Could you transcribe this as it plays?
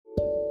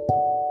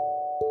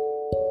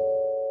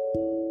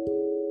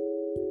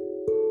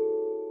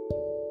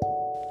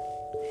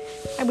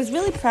I was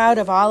really proud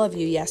of all of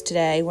you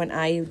yesterday when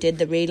I did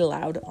the read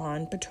aloud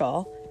on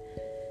patrol.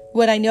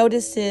 What I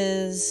noticed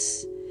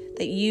is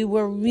that you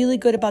were really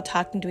good about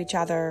talking to each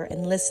other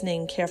and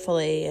listening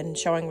carefully and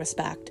showing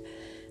respect.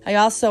 I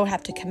also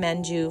have to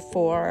commend you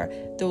for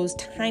those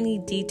tiny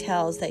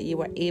details that you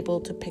were able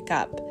to pick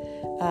up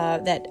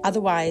that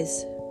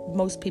otherwise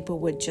most people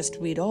would just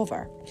read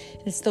over.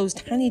 And it's those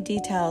tiny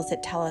details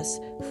that tell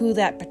us who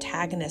that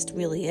protagonist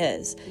really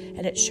is,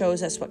 and it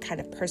shows us what kind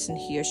of person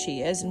he or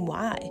she is and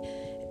why.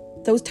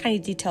 Those tiny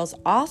details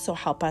also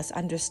help us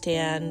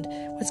understand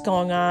what's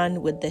going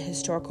on with the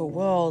historical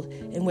world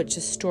in which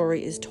the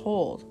story is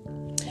told.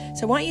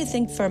 So I want you to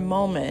think for a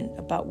moment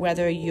about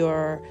whether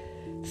your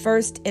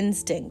first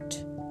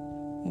instinct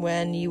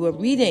when you were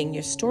reading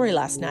your story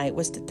last night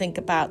was to think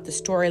about the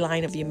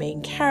storyline of your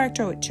main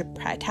character, which is your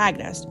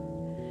protagonist.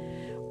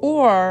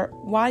 Or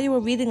while you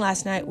were reading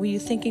last night, were you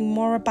thinking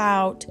more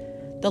about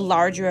the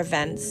larger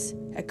events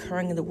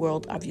occurring in the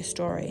world of your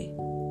story?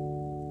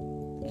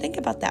 Think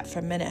about that for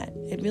a minute.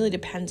 It really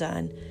depends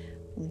on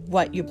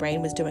what your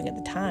brain was doing at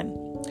the time.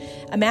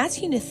 I'm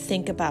asking you to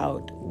think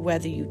about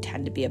whether you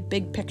tend to be a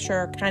big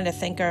picture kind of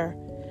thinker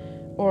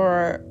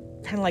or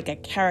kind of like a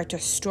character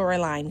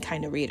storyline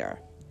kind of reader.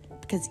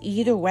 Because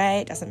either way,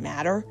 it doesn't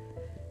matter.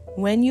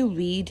 When you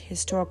read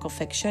historical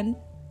fiction,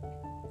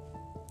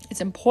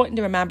 it's important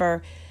to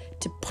remember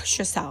to push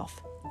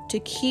yourself to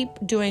keep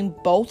doing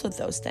both of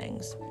those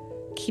things,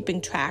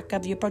 keeping track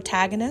of your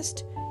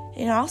protagonist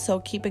and also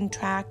keeping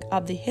track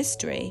of the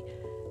history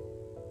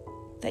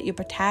that your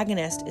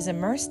protagonist is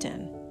immersed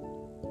in.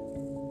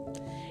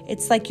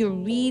 It's like you're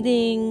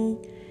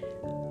reading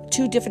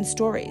two different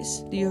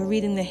stories. You're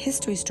reading the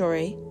history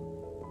story,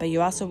 but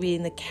you're also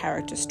reading the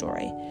character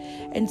story.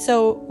 And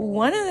so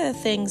one of the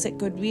things that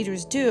good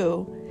readers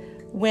do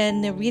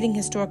when they're reading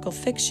historical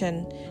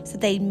fiction is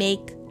that they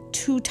make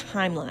two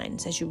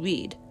timelines as you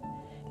read.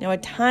 Now, a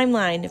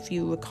timeline, if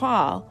you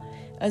recall,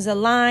 is a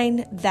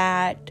line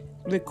that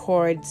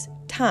records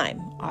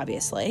time,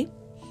 obviously.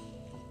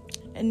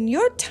 And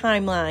your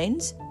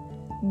timelines,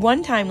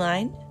 one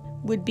timeline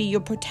would be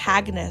your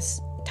protagonist's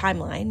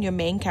timeline, your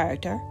main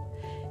character,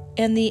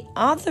 and the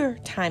other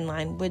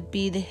timeline would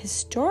be the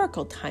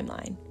historical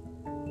timeline,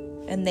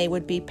 and they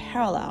would be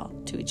parallel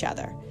to each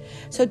other.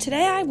 So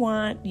today I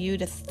want you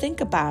to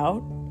think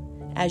about,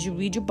 as you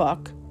read your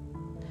book,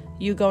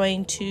 you're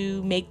going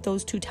to make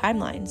those two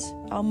timelines.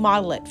 I'll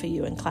model it for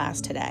you in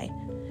class today.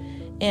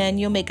 And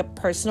you'll make a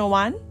personal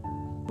one,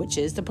 which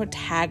is the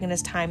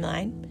protagonist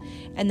timeline.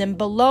 And then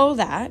below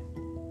that,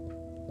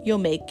 you'll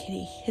make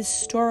a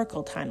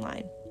historical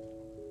timeline.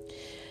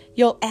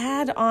 You'll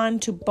add on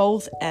to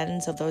both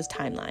ends of those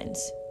timelines.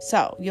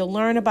 So you'll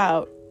learn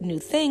about new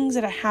things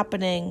that are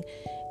happening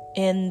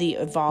in the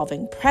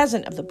evolving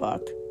present of the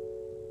book,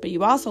 but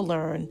you also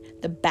learn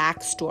the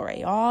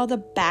backstory, all the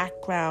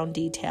background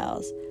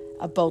details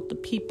of both the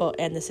people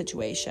and the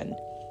situation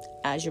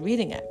as you're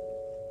reading it.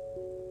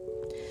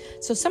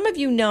 So some of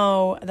you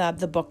know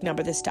the book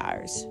Number the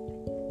Stars.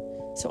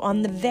 So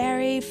on the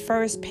very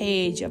first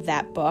page of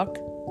that book,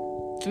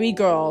 3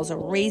 girls are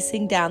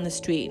racing down the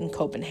street in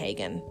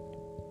Copenhagen.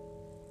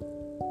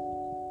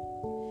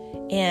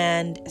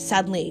 And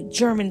suddenly,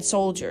 German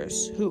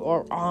soldiers who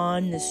are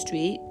on the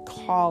street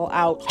call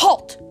out,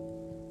 "Halt!"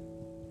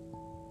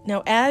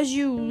 Now, as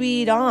you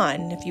read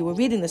on, if you were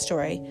reading the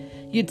story,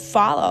 you'd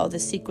follow the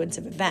sequence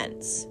of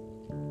events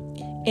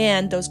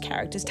and those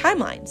characters'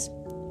 timelines.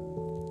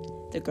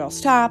 The girls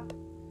stop.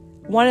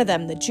 One of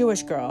them, the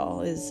Jewish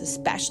girl, is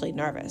especially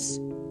nervous.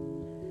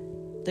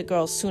 The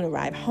girls soon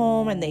arrive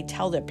home and they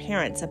tell their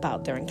parents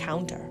about their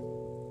encounter.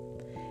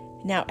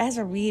 Now, as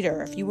a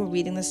reader, if you were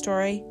reading the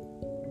story,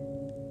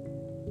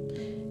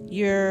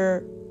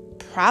 you're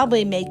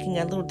probably making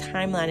a little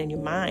timeline in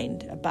your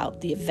mind about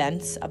the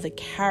events of the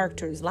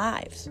characters'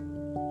 lives.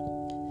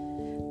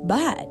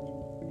 But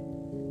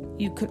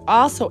you could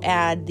also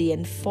add the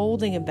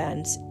unfolding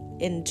events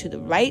into the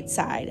right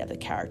side of the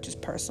character's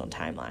personal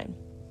timeline.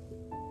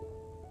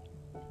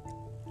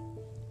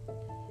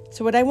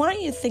 So what I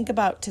want you to think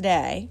about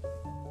today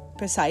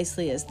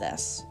precisely is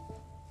this.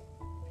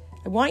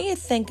 I want you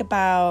to think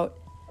about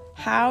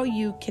how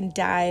you can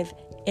dive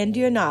into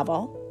your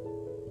novel,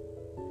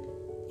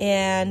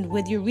 and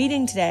with your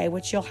reading today,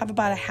 which you'll have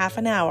about a half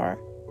an hour,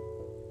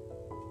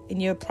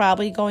 and you're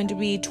probably going to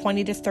read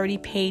 20 to 30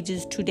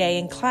 pages today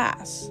in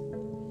class.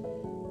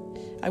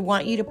 I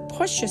want you to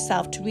push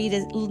yourself to read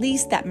at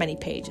least that many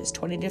pages,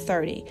 20 to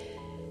 30.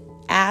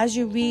 As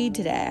you read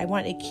today, I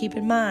want you to keep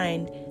in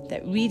mind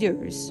that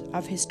readers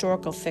of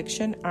historical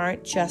fiction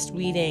aren't just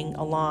reading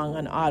along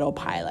on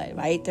autopilot,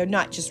 right? They're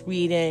not just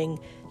reading,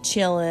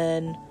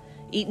 chilling,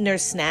 eating their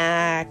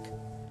snack,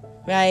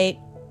 right?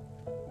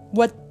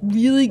 What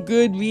really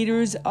good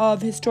readers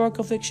of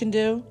historical fiction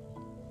do?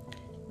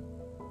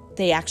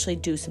 They actually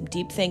do some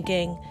deep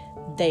thinking,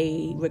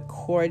 they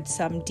record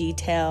some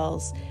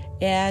details,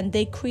 and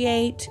they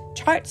create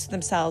charts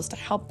themselves to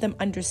help them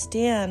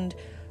understand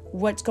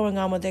what's going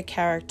on with their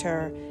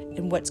character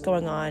and what's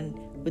going on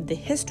with the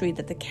history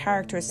that the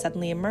character is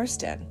suddenly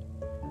immersed in.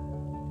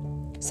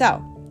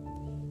 So,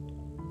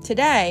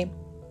 today,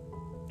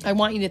 I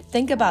want you to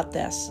think about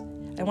this.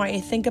 I want you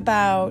to think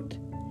about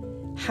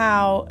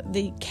how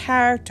the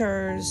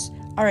characters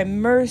are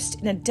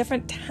immersed in a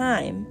different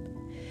time.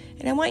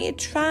 And I want you to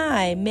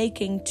try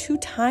making 2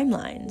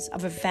 timelines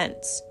of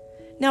events.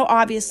 Now,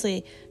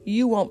 obviously,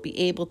 you won't be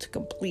able to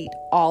complete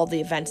all the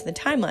events in the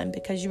timeline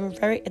because you were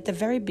at the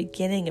very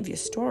beginning of your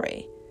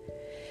story.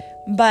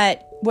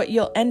 But what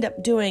you'll end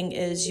up doing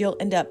is you'll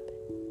end up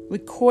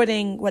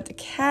recording what the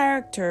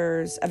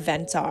characters'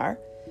 events are,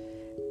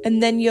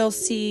 and then you'll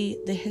see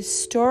the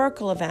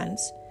historical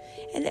events,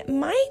 and it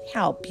might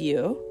help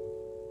you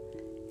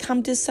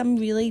come to some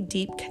really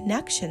deep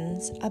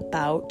connections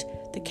about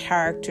the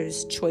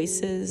character's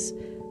choices,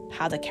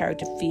 how the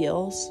character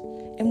feels,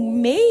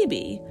 and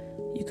maybe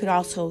you could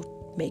also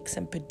make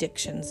some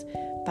predictions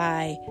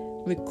by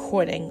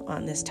recording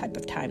on this type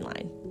of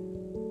timeline.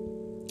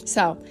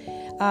 So,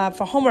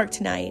 for homework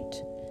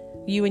tonight,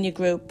 you and your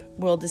group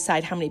will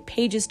decide how many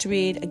pages to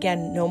read.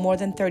 Again, no more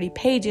than 30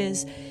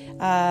 pages.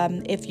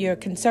 If you're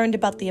concerned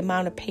about the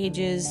amount of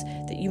pages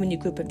that you and your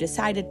group have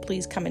decided,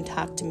 please come and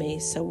talk to me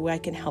so I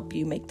can help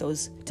you make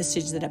those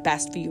decisions that are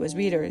best for you as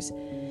readers.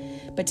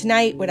 But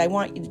tonight, what I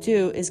want you to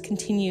do is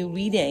continue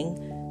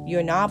reading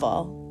your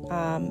novel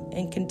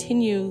and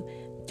continue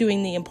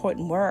doing the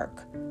important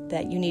work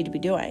that you need to be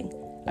doing.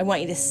 I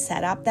want you to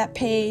set up that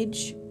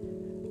page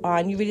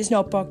on your reader's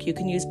notebook. You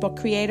can use Book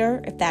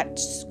Creator if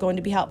that's going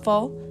to be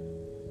helpful,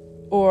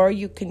 or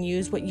you can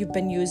use what you've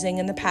been using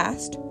in the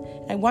past.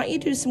 I want you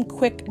to do some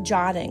quick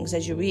jottings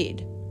as you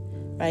read,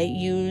 right?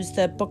 Use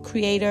the Book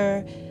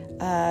Creator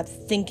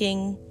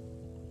thinking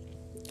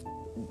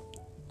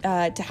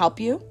to help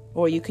you,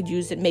 or you could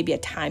use it maybe a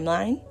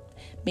timeline.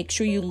 Make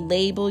sure you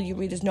label your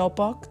reader's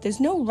notebook. There's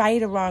no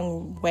right or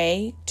wrong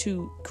way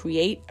to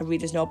create a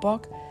reader's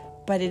notebook,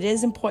 but it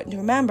is important to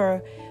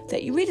remember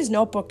that your reader's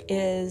notebook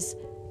is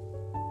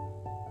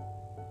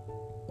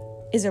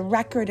a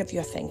record of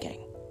your thinking.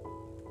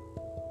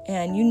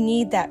 And you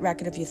need that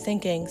record of your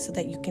thinking so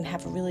that you can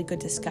have a really good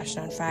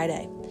discussion on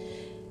Friday.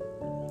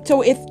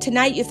 So if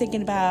tonight you're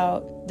thinking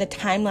about the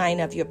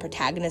timeline of your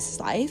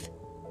protagonist's life,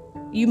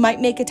 you might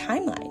make a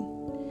timeline.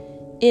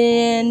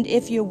 And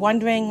if you're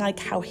wondering like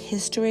how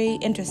history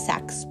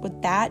intersects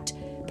with that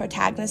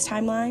protagonist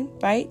timeline,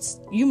 right?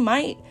 You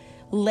might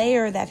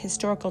layer that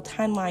historical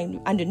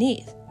timeline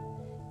underneath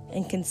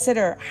and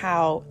consider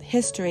how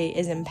history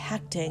is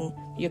impacting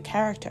your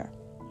character.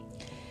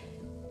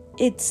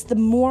 It's the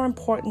more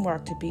important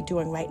work to be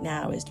doing right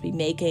now is to be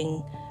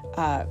making,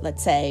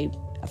 let's say,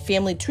 a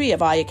family tree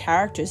of all your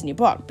characters in your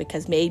book,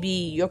 because maybe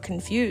you're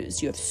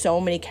confused. You have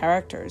so many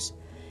characters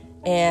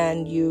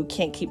and you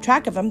can't keep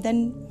track of them.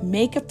 Then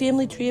make a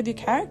family tree of your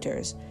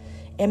characters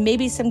and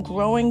maybe some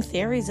growing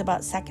theories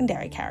about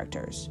secondary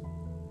characters.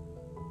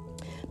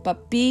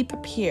 But be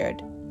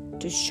prepared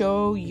to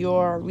show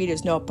your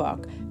reader's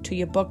notebook to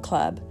your book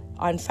club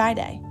on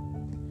Friday.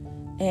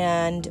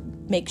 And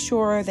make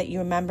sure that you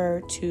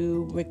remember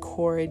to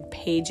record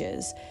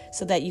pages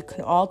so that you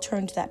can all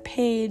turn to that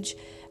page.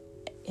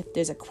 If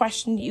there's a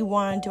question you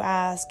want to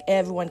ask,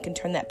 everyone can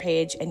turn that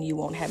page and you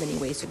won't have any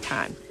wasted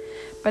time.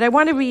 But I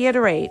want to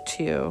reiterate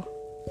to you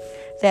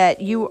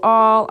that you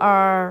all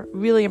are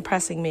really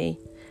impressing me.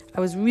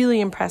 I was really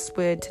impressed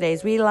with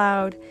today's read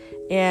aloud,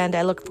 and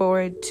I look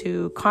forward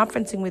to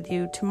conferencing with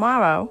you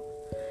tomorrow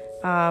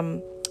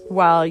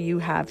while you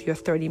have your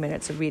 30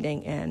 minutes of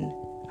reading in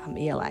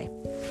ELA.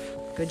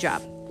 Good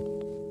job.